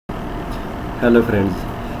Hello friends,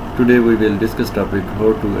 today we will discuss topic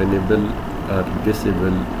how to enable or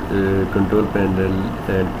disable control panel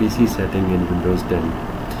and PC setting in Windows 10.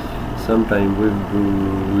 Sometimes we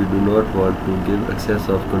do not want to give access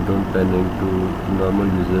of control panel to normal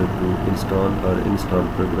user to install or install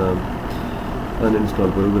program,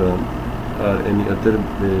 uninstall program or any other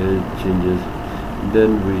changes.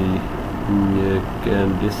 Then we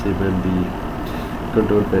can disable the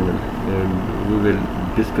control panel, and we will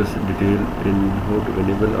discuss detail in how to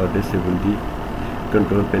enable or disable the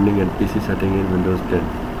control panel and PC setting in Windows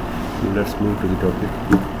 10. Let's move to the topic.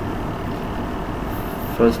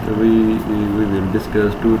 First we will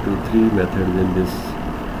discuss 2 to 3 methods in this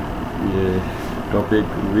topic.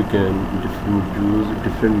 We can use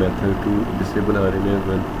different method to disable or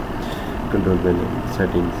enable control panel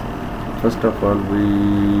settings. First of all, we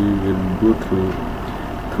will go through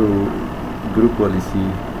group policy,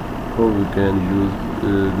 how we can use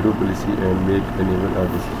group policy and make enable or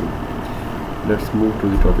disable. Let's move to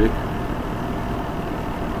the topic.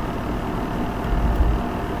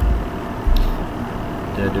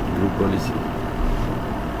 Edit group policy.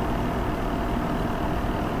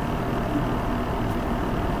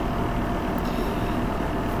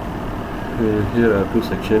 Here are two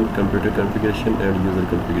sections: computer configuration and user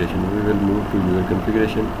configuration. We will move to user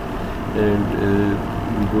configuration and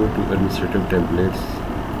go to administrative templates.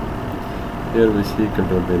 Here we see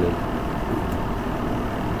control panel.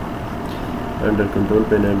 Under control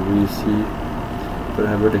panel we see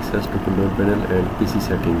prohibit access to control panel and PC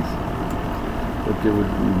settings. Okay, we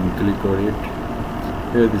click on it.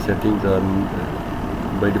 Here the settings are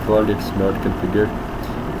by default it's not configured,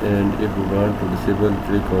 and if we want to disable,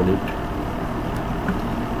 click on it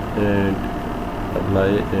and apply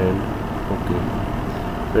and OK.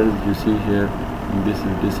 Friends, you see here this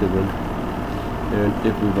is disabled, and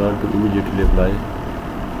if we want to immediately apply,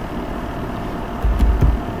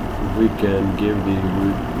 we can give the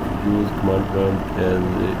use command prompt as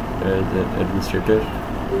an administrator.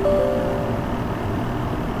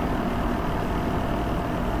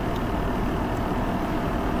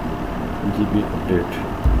 GB update.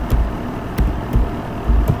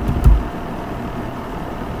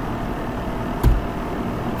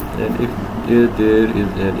 And if there is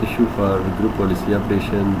an issue for group policy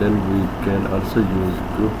updation, then we can also use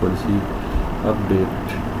group policy update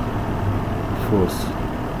force.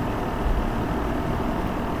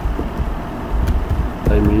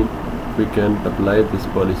 I mean, we can apply this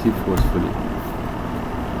policy forcefully.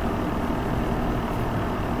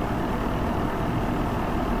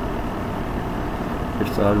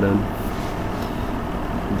 It's all done.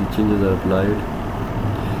 The changes are applied.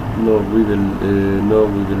 Now we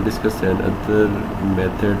will discuss another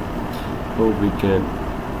method how we can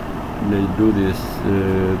do this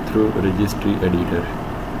through registry editor.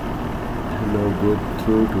 Now go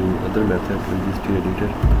through to other method, registry editor.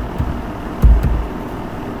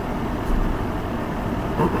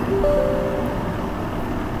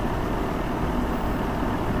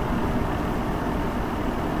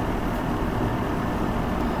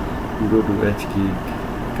 Go to H key,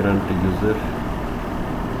 current user,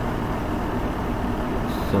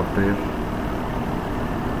 software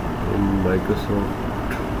in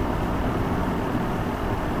Microsoft.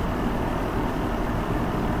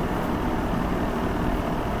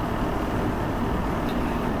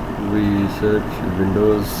 We search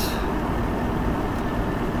Windows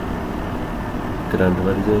current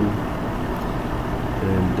version,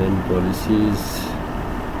 and then policies,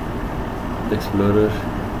 Explorer.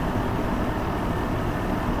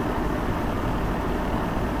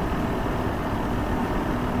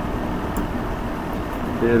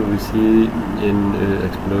 Here we see in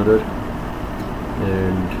Explorer,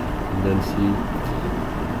 and then see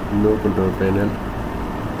no control panel.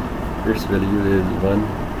 Its value is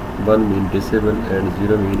 1 mean disable and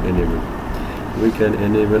 0 mean enable. We can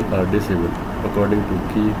enable or disable according to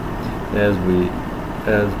key as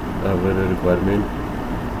our requirement.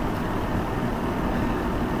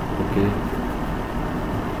 Okay.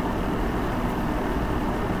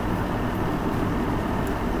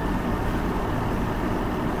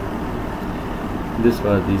 This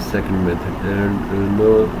was the second method, and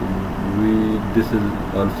this is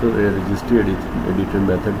also a registry editor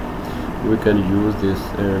method. We can use this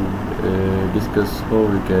and discuss how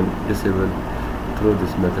we can disable through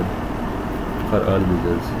this method for all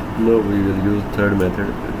users. Now we will use third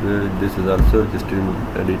method. This is also registry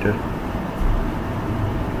editor.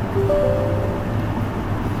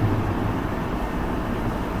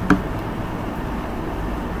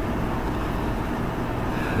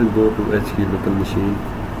 Go to HK local machine,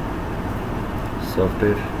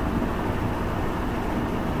 software,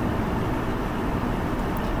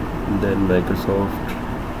 then Microsoft,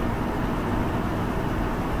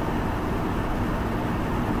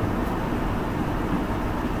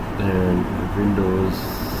 and Windows,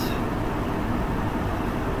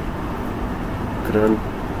 current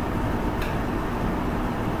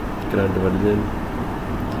version,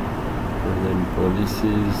 and then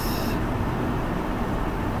policies,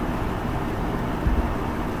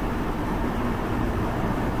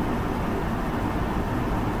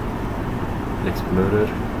 Explorer.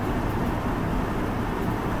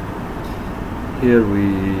 Here we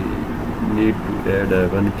need to add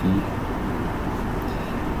one key.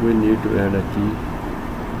 We need to add a key,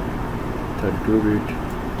 32-bit,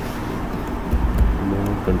 no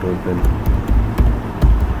control panel.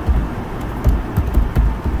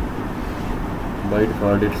 By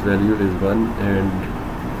default its value is 1, and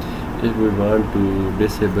if we want to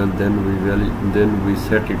disable, then we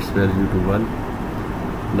set its value to 1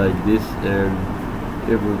 like this, and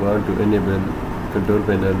if we want to enable control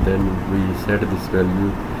panel, then we set this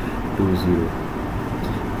value to 0.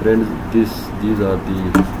 Friends, these are the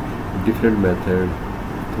different methods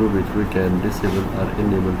through which we can disable or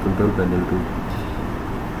enable control panel to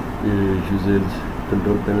uses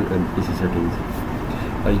control panel and PC settings.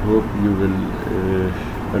 I hope you will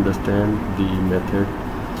understand the method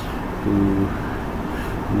to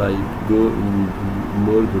go in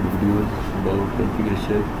more good videos about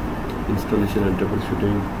configuration, installation and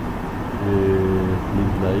troubleshooting.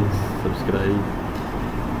 Please like, subscribe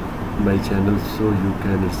my channel so you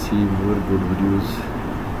can see more good videos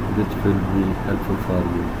which will be helpful for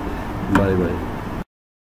you. Bye bye.